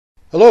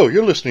Hello,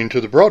 you're listening to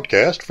the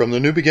broadcast from the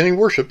New Beginning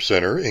Worship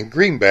Center in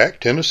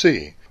Greenback,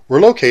 Tennessee. We're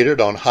located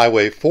on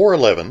Highway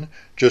 411,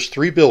 just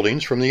 3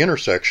 buildings from the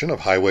intersection of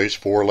Highways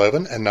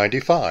 411 and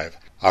 95.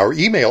 Our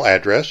email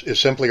address is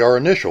simply our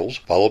initials,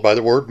 followed by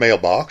the word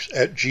mailbox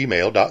at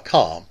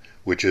gmail.com,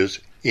 which is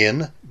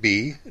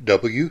NBWC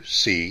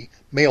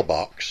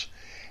mailbox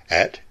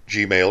at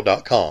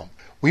gmail.com.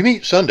 We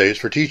meet Sundays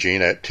for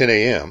teaching at 10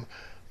 a.m.,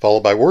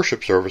 followed by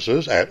worship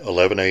services at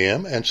 11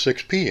 a.m. and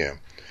 6 p.m.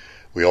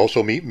 We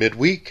also meet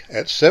midweek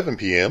at 7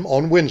 p.m.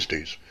 on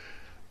Wednesdays.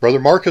 Brother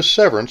Marcus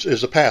Severance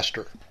is the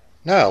pastor.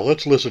 Now,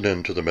 let's listen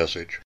in to the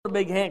message. A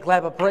big hand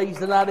clap of praise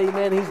tonight,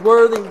 amen. He's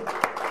worthy.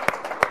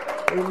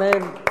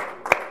 Amen.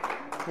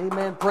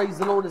 Amen. Praise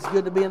the Lord. It's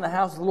good to be in the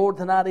house of the Lord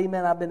tonight,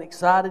 amen. I've been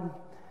excited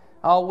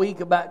all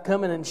week about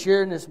coming and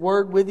sharing this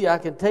word with you. I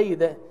can tell you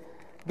that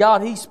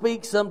God, He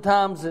speaks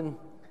sometimes, and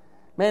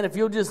man, if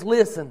you'll just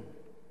listen,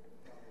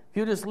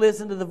 to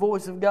the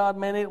voice of God,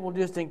 man, it will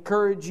just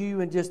encourage you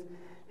and just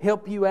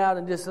help you out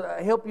and just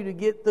help you to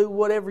get through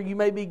whatever you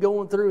may be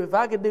going through. If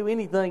I could do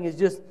anything, is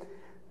just,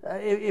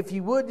 if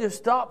you would just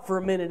stop for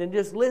a minute and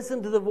just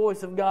listen to the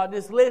voice of God.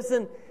 Just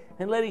listen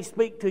and let Him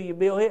speak to you,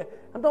 Bill. Here,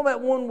 I'm talking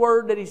about one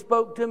word that He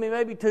spoke to me,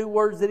 maybe 2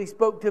 words that He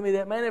spoke to me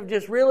that, man, have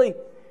just really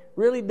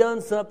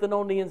done something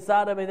on the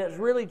inside of me that's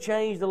really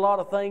changed a lot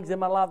of things in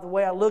my life, the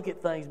way I look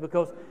at things,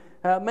 because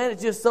man,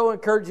 it's just so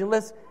encouraging.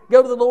 Let's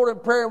go to the Lord in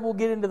prayer and we'll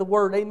get into the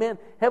Word. Amen.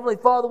 Heavenly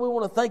Father, we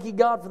want to thank You,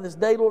 God, for this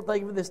day, Lord.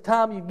 Thank You for this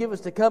time You've given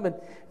us to come and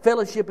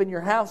fellowship in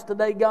Your house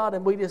today, God.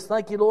 And we just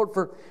thank You, Lord,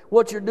 for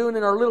what You're doing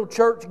in our little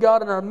church,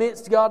 God, in our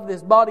midst, God,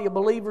 this body of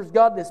believers,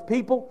 God, this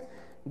people.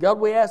 God,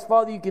 we ask,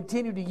 Father, You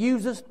continue to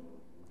use us.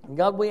 And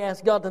God, we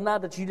ask, God, tonight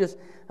that You just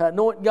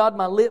anoint, God,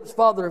 my lips,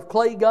 Father, of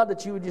clay, God,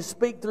 that You would just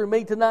speak through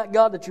me tonight,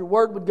 God, that Your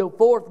Word would go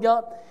forth,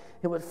 God.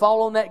 It would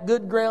fall on that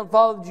good ground,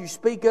 Father, that You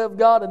speak of,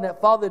 God, and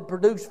that, Father, would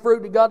produce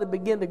fruit, God, to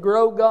begin to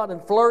grow, God,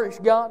 and flourish,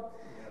 God.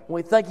 And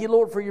we thank You,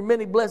 Lord, for Your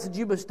many blessings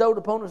You bestowed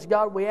upon us,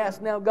 God. We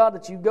ask now, God,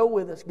 that You go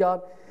with us,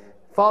 God.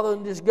 Father,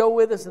 and just go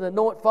with us and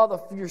anoint, Father,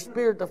 for Your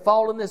Spirit to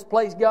fall in this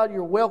place, God.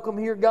 You're welcome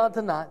here, God,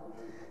 tonight.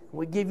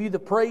 We give You the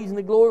praise and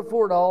the glory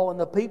for it all. And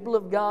the people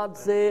of God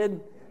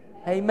said,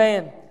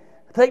 Amen.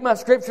 I take my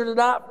scripture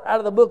tonight out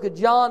of the book of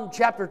John,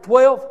 chapter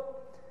 12.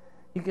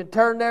 You can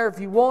turn there if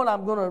you want.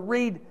 I'm going to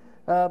read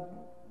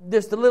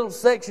just a little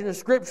section of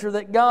scripture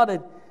that God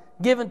had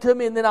given to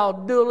me, and then I'll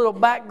do a little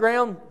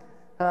background.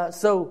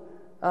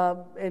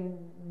 In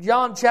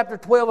John chapter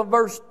 12 and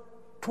verse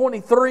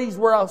 23 is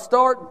where I'll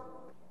start.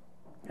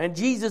 And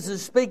Jesus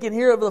is speaking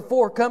here of the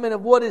forecoming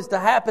of what is to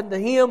happen to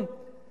Him.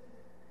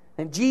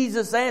 And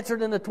Jesus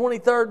answered in the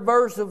 23rd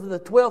verse of the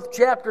 12th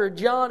chapter of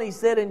John, He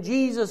said, "And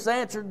Jesus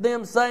answered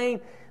them,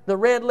 saying," the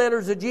red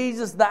letters of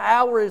Jesus, "The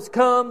hour is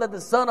come that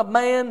the Son of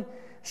Man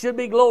should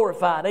be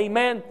glorified."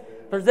 Amen.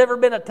 If there's ever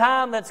been a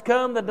time that's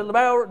come that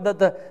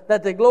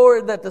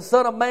the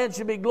Son of Man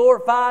should be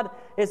glorified,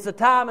 it's the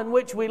time in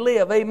which we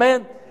live.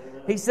 Amen.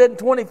 He said in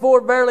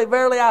 24, "Verily,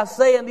 verily, I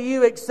say unto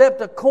you,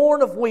 except a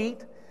corn of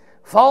wheat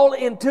fall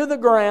into the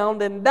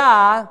ground and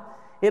die,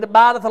 it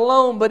abideth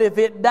alone. But if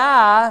it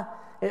die,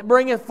 it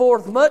bringeth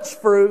forth much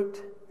fruit.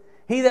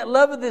 He that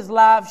loveth his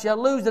life shall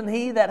lose, and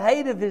he that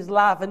hateth his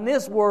life in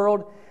this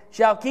world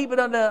shall keep it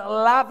unto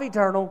life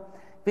eternal.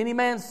 If any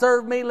man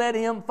serve me, let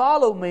him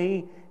follow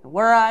me. And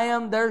where I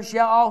am, there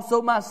shall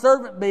also my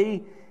servant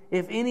be.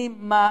 If any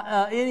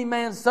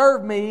man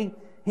serve me,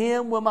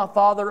 him will my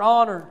Father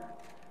honor."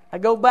 I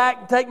go back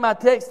and take my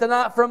text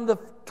tonight from the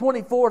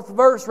 24th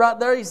verse right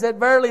there. He said,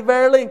 "Verily,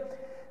 verily,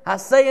 I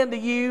say unto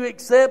you,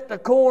 except a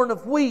corn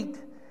of wheat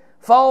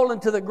fall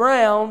into the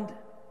ground,"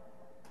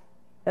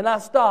 and I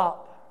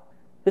stop.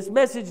 This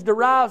message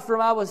derives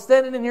from, I was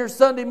standing in here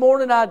Sunday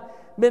morning. I'd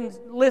been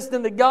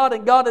listening to God,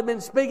 and God had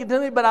been speaking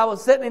to me, but I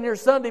was sitting in here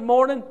Sunday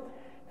morning,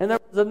 and there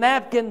was a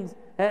napkin,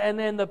 and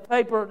then the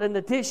paper and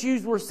the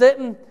tissues were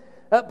sitting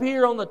up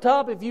here on the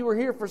top. If you were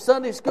here for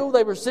Sunday school,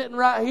 they were sitting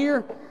right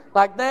here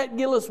like that.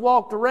 Gillis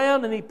walked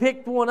around, and he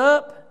picked one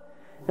up,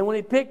 and when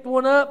he picked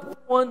one up,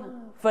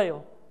 one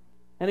fell.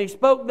 And he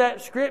spoke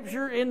that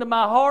scripture into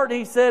my heart.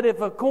 He said,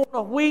 "If a corn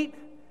of wheat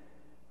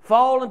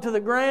fall into the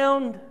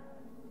ground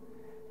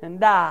and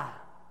die."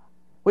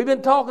 We've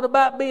been talking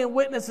about being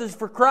witnesses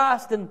for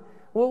Christ, and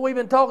we've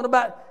been talking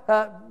about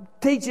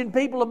teaching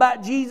people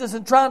about Jesus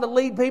and trying to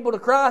lead people to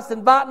Christ,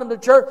 inviting them to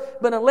church.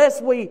 But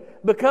unless we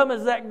become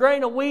as that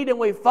grain of wheat and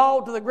we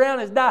fall to the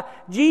ground and die,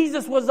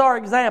 Jesus was our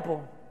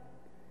example.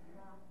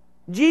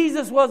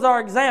 Jesus was our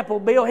example,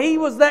 Bill. He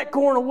was that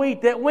corn of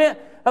wheat that went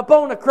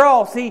upon the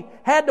cross. He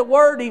had the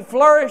Word. He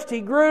flourished.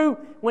 He grew.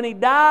 When He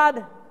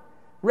died,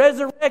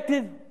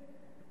 resurrected,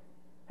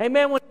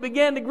 amen, when He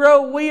began to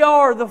grow, we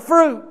are the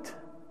fruit,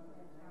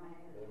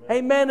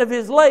 amen, of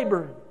His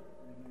labor.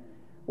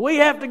 We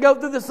have to go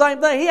through the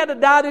same thing. He had to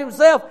die to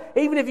Himself.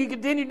 Even if you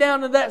continue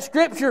down to that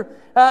scripture,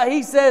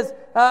 He says,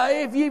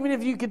 even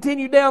if you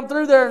continue down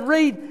through there and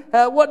read,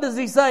 what does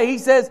He say? He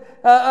says,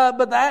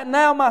 "But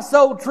now my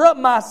soul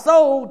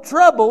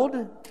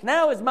troubled.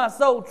 Now is my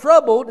soul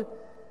troubled."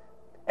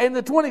 In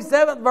the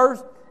 27th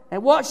verse,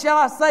 And what shall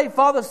I say?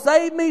 Father,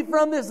 save me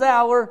from this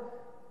hour.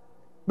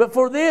 But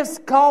for this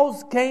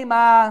cause came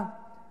I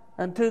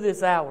unto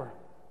this hour.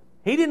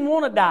 He didn't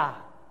want to die.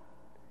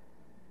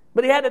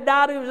 But he had to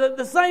die to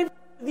the same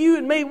with you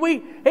and me.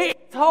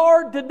 It's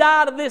hard to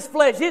die to this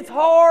flesh. It's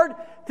hard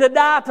to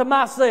die to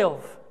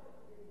myself.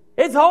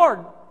 It's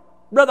hard,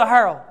 Brother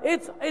Harold.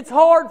 It's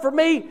hard for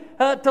me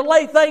to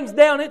lay things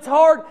down. It's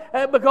hard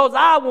because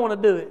I want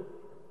to do it.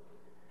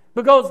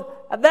 Because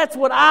that's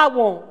what I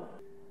want.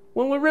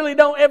 When we really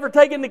don't ever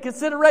take into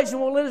consideration,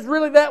 well, is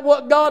really that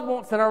what God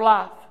wants in our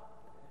life?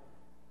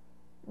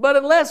 But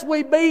unless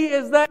we be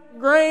as that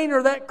grain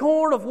or that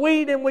corn of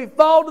wheat and we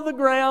fall to the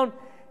ground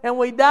and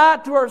we die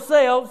to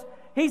ourselves,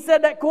 he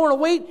said that corn of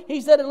wheat, he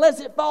said unless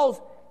it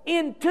falls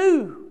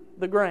into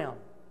the ground.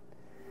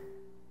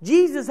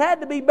 Jesus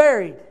had to be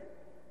buried.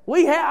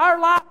 Our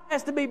life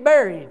has to be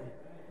buried.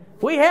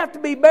 We have to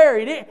be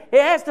buried. It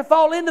has to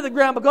fall into the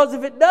ground, because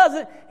if it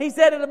doesn't, he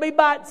said it'll be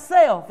by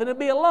itself and it'll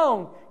be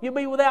alone. You'll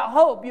be without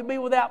hope. You'll be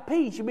without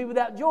peace. You'll be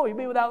without joy. You'll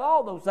be without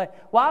all those things.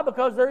 Why?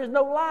 Because there is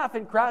no life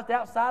in Christ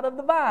outside of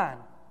the vine.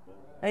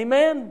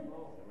 Amen?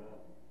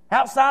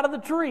 Outside of the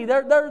tree.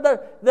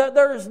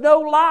 There is no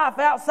life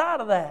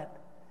outside of that.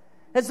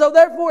 And so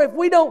therefore, if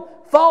we don't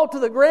fall to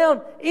the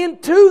ground,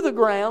 into the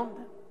ground,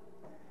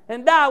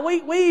 and die,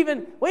 we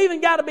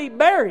even got to be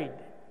buried.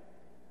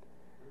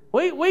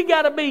 We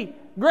got to be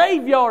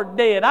graveyard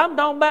dead. I'm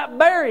talking about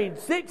buried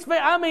 6 feet.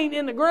 I mean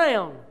in the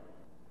ground.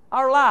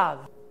 Our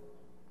lives.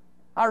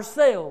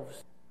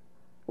 Ourselves.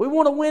 We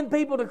want to win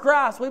people to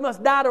Christ. We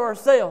must die to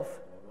ourselves.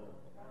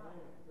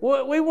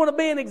 We want to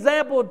be an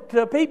example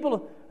to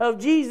people of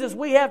Jesus.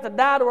 We have to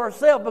die to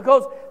ourselves,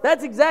 because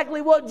that's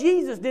exactly what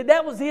Jesus did.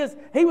 That was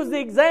He was the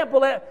example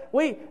that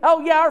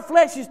our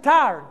flesh is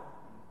tired.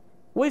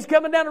 We was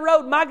coming down the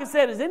road. Micah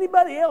said, is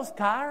anybody else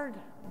tired?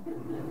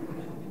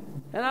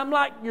 And I'm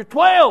like, you're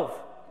 12.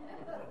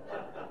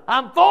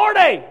 I'm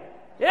 40.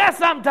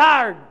 Yes, I'm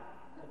tired.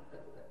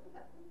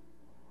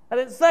 I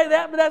didn't say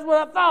that, but that's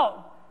what I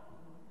thought.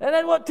 And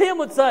that's what Tim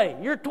would say.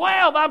 You're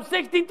 12. I'm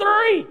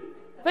 63.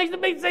 Fixing to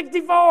be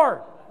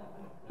 64.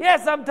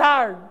 Yes, I'm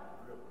tired.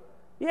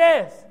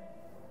 Yes.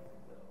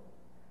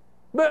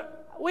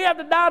 But we have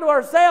to die to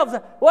ourselves.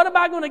 What am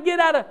I going to get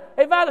out of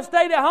if I'd have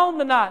stayed at home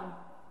tonight?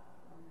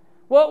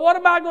 What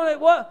am I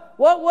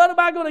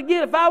going to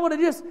get if I would have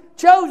just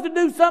chose to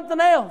do something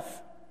else?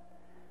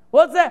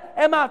 What's that?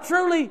 Am I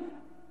truly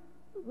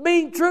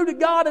being true to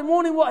God and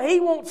wanting what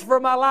He wants for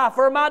my life,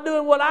 or am I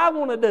doing what I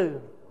want to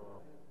do?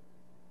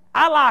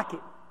 I like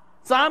it,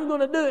 so I'm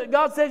going to do it.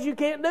 God says you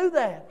can't do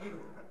that.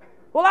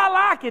 Well, I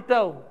like it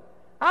though.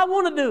 I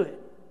want to do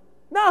it.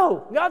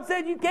 No, God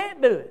said you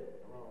can't do it.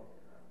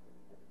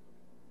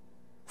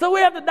 So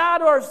we have to die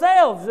to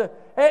ourselves.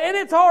 And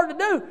it's hard to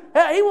do.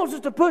 He wants us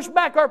to push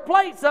back our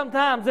plate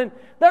sometimes. And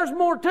there's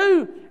more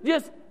to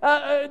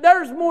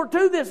there's more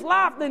to this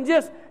life than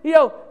just,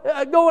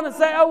 going and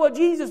say, oh, well,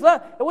 Jesus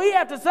loves.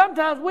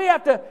 Sometimes we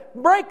have to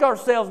break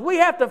ourselves. We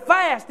have to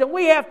fast and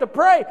we have to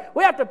pray.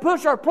 We have to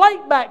push our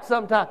plate back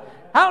sometimes.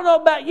 I don't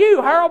know about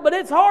you, Harold, but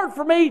it's hard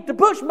for me to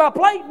push my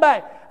plate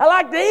back. I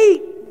like to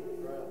eat.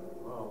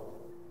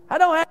 I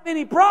don't have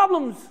any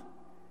problems.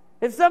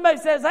 If somebody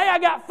says, hey, I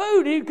got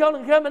food, you come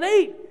and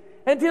eat,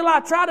 until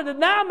I try to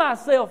deny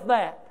myself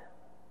that.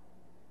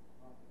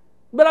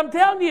 But I'm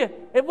telling you,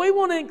 if we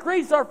want to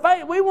increase our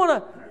faith, we want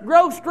to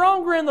grow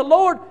stronger in the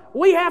Lord,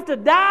 we have to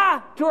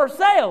die to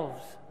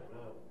ourselves.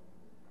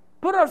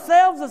 Put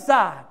ourselves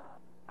aside.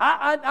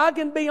 I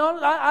can be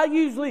honest, I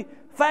usually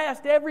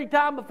fast every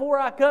time before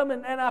I come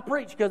and I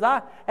preach, because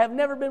I have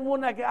never been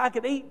one that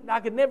I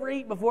could never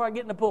eat before I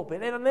get in the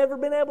pulpit, and I've never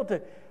been able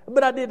to.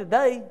 But I did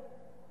today.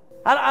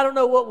 I don't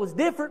know what was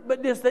different,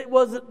 but just it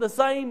wasn't the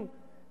same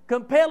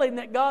compelling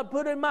that God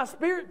put in my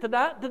spirit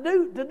tonight to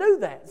do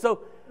that.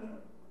 So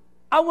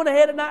I went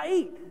ahead and I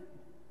eat.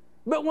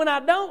 But when I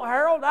don't,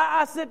 Harold,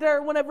 I sit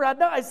there whenever I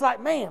don't. It's like,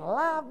 man,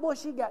 alive, boy,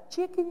 she got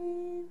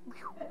chicken.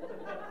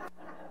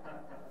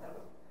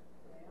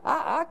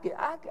 I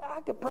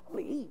could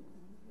probably eat.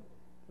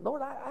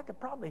 Lord, I could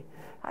probably,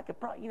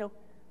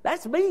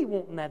 that's me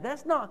wanting that.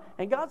 That's not.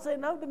 And God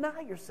said, no, deny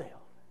yourself.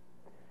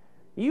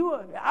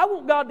 I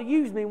want God to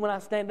use me when I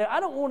stand there. I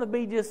don't want to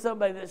be just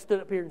somebody that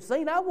stood up here and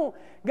seen. I want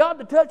God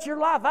to touch your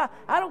life.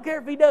 I don't care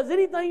if He does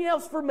anything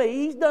else for me.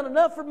 He's done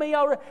enough for me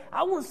already.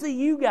 I want to see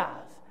you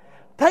guys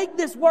take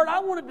this word. I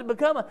want it to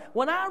become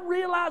when I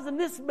realized, and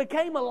this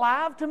became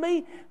alive to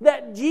me,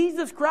 that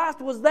Jesus Christ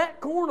was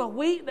that corn of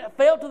wheat that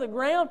fell to the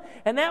ground,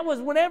 and that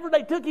was whenever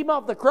they took Him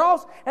off the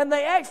cross and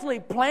they actually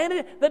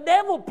planted, the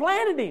devil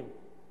planted Him.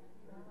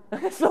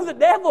 So the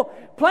devil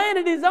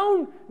planted his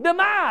own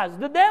demise.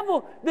 The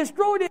devil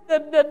destroyed it.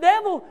 The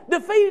devil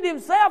defeated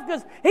himself,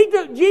 because he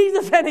took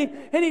Jesus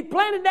and he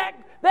planted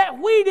that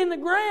wheat in the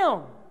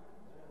ground.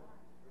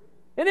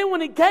 And then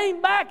when He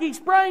came back, He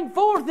sprang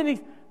forth, and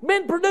He's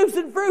been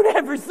producing fruit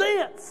ever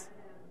since.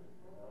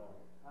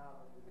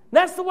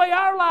 That's the way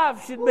our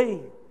lives should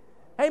be.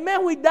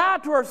 Amen. We die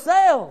to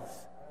ourselves.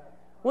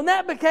 When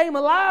that became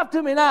alive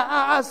to me, and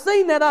I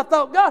seen that, I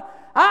thought, God,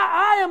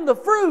 I am the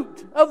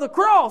fruit of the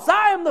cross.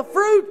 I am the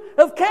fruit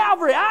of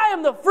Calvary. I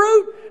am the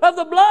fruit of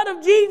the blood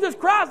of Jesus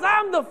Christ.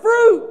 I'm the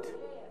fruit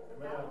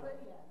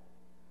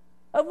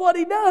of what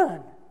He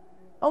done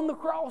on the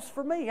cross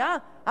for me.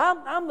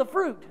 I'm the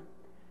fruit.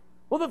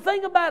 Well, the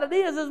thing about it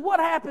is what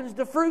happens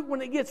to fruit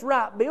when it gets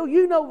ripe, Bill?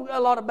 You know a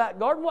lot about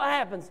garden. What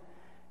happens?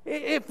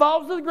 It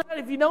falls to the ground.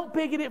 If you don't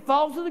pick it, it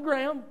falls to the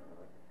ground.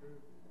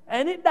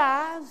 And it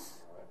dies.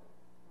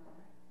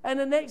 And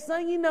the next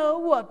thing you know,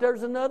 what?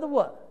 There's another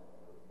what?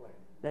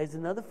 There's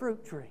another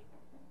fruit tree.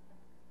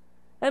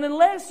 And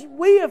unless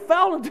we have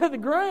fallen to the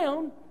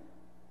ground,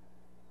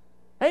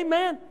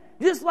 amen,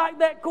 just like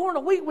that corn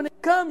of wheat, when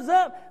it comes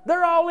up,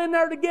 they're all in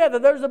there together.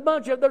 There's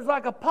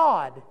like a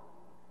pod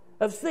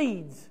of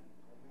seeds.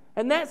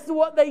 And that's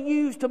what they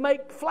use to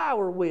make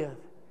flour with.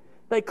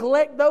 They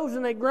collect those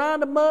and they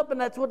grind them up,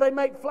 and that's what they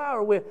make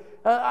flour with.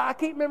 I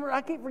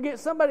can't forget,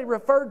 somebody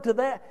referred to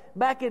that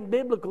back in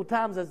biblical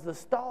times as the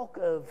stalk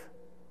of,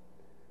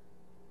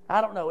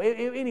 I don't know.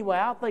 Anyway,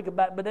 I'll think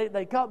about it. But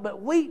they call it.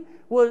 But wheat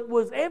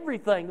was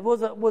everything. It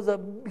was a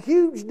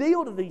huge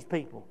deal to these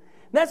people.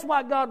 That's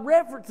why God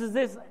references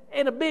this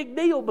in a big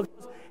deal,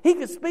 because He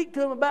could speak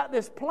to them about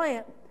this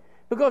plant.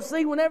 Because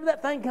see, whenever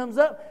that thing comes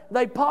up,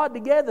 they pod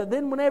together.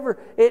 Then whenever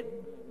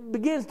it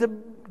begins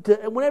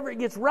whenever it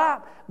gets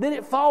ripe, then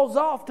it falls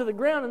off to the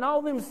ground, and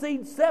all them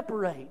seeds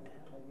separate.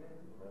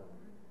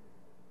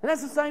 And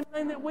that's the same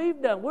thing that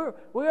we've done.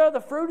 We are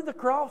the fruit of the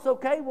cross.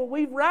 Okay, well,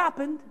 we've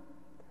ripened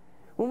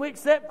when we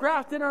accept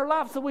Christ in our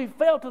life, so we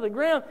fell to the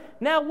ground.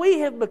 Now we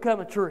have become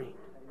a tree.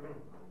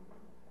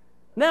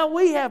 Now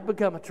we have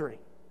become a tree.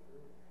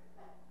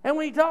 And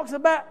when He talks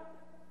about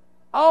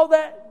all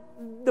that,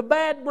 the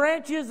bad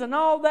branches and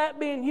all that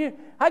being here,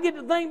 I get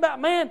to think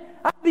about, man,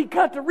 I'd be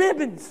cut to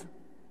ribbons.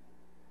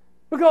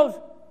 Because,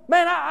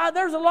 man,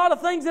 there's a lot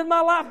of things in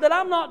my life that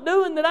I'm not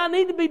doing that I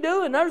need to be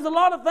doing. There's a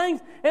lot of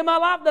things in my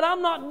life that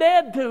I'm not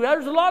dead to.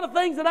 There's a lot of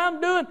things that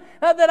I'm doing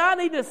that I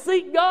need to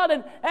seek God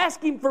and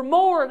ask Him for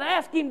more and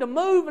ask Him to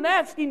move and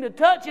ask Him to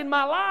touch in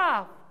my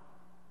life.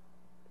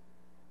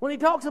 When He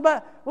talks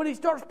about, when He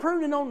starts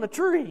pruning on the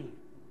tree.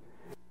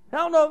 I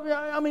don't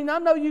know, I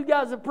know you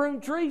guys have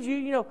pruned trees.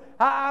 You know,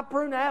 I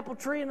prune an apple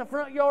tree in the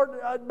front yard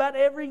about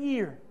every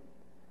year.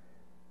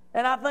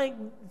 And I think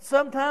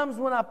sometimes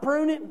when I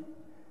prune it,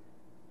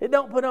 it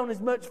don't put on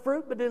as much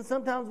fruit, but then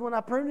sometimes when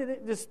I prune it,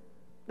 it just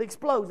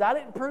explodes. I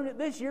didn't prune it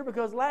this year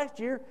because last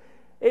year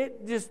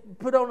it just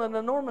put on an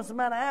enormous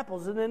amount of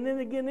apples. And then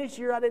again this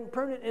year I didn't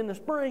prune it in the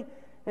spring,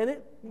 and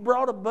it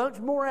brought a bunch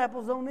more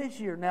apples on this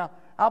year. Now,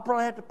 I'll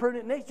probably have to prune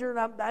it next year,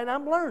 and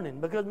I'm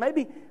learning, because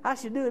maybe I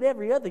should do it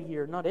every other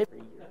year, not every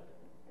year.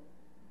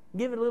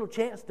 Give it a little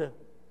chance to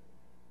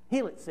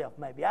heal itself,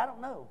 maybe. I don't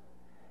know.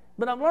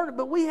 But I'm learning.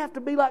 But we have to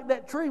be like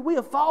that tree. We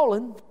have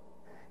fallen.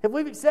 If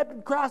we've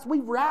accepted Christ,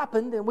 we've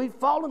ripened and we've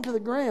fallen to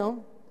the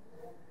ground.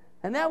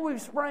 And now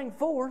we've sprang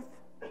forth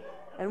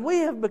and we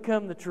have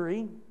become the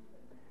tree.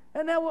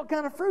 And now what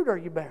kind of fruit are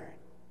you bearing?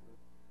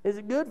 Is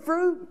it good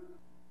fruit?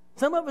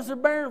 Some of us are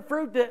bearing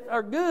fruit that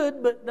are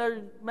good, but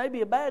there's maybe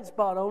a bad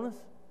spot on us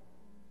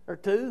or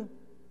two.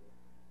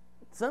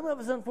 Some of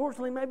us,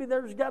 unfortunately, maybe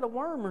there's got a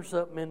worm or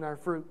something in our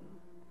fruit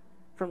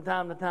from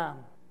time to time.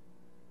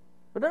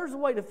 But there's a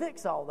way to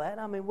fix all that.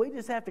 We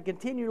just have to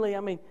continually,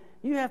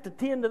 you have to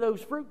tend to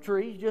those fruit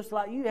trees just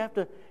like they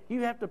have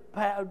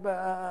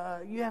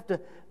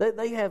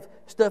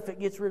stuff that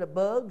gets rid of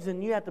bugs,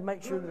 and you have to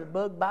make sure that the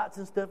bug bites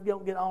and stuff, you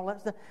don't get all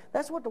that stuff.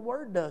 That's what the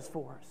Word does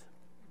for us.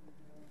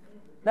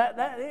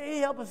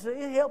 It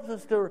helps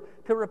us to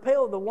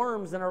repel the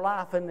worms in our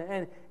life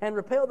and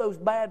repel those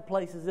bad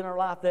places in our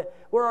life that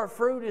where our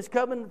fruit is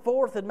coming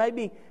forth, and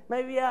maybe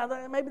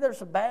there's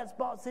some bad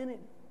spots in it.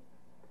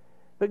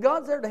 But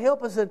God's there to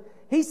help us, and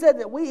He said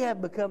that we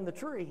have become the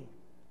tree.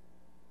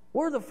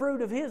 We're the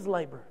fruit of His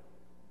labor.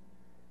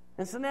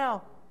 And so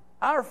now,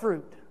 our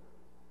fruit,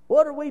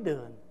 what are we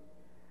doing?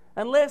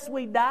 Unless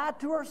we die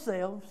to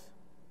ourselves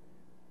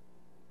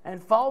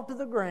and fall to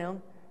the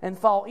ground and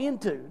fall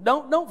into.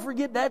 Don't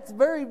forget, that's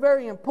very,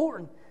 very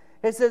important.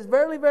 It says,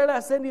 verily, verily,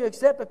 I say to you,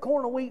 except a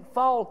corn of wheat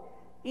fall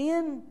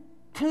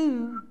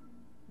into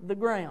the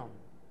ground.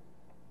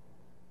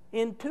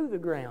 Into the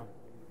ground.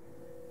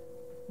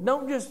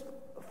 Don't just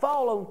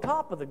fall on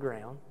top of the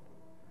ground.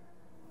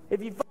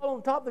 If you fall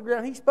on top of the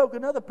ground, He spoke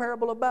another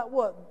parable about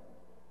what?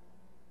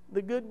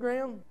 The good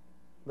ground,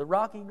 the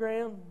rocky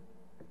ground.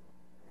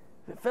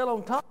 If it fell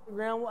on top of the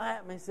ground, what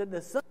happened? He said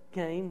the sun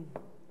came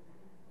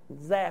and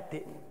zapped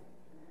it.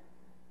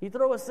 You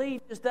throw a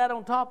seed just out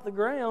on top of the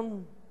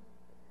ground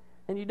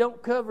and you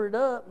don't cover it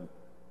up,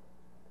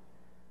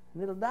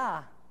 and it'll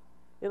die.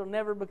 It'll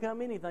never become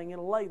anything.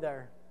 It'll lay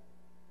there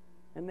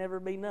and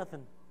never be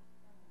nothing.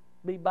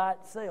 Be by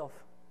itself.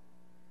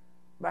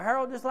 But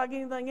Harold, just like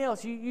anything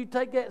else, you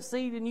take that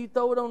seed and you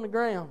throw it on the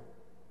ground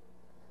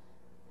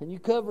and you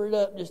cover it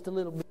up just a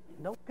little bit.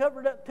 Don't cover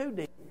it up too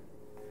deep.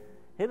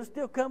 It'll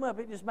still come up.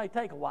 It just may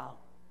take a while.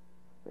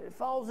 It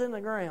falls in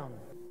the ground.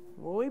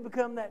 Well, we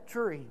become that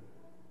tree.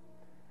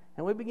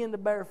 and we begin to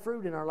bear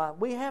fruit in our life.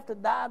 We have to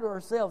die to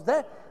ourselves.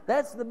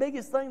 That's the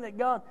biggest thing that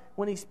God,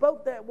 when He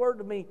spoke that word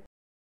to me,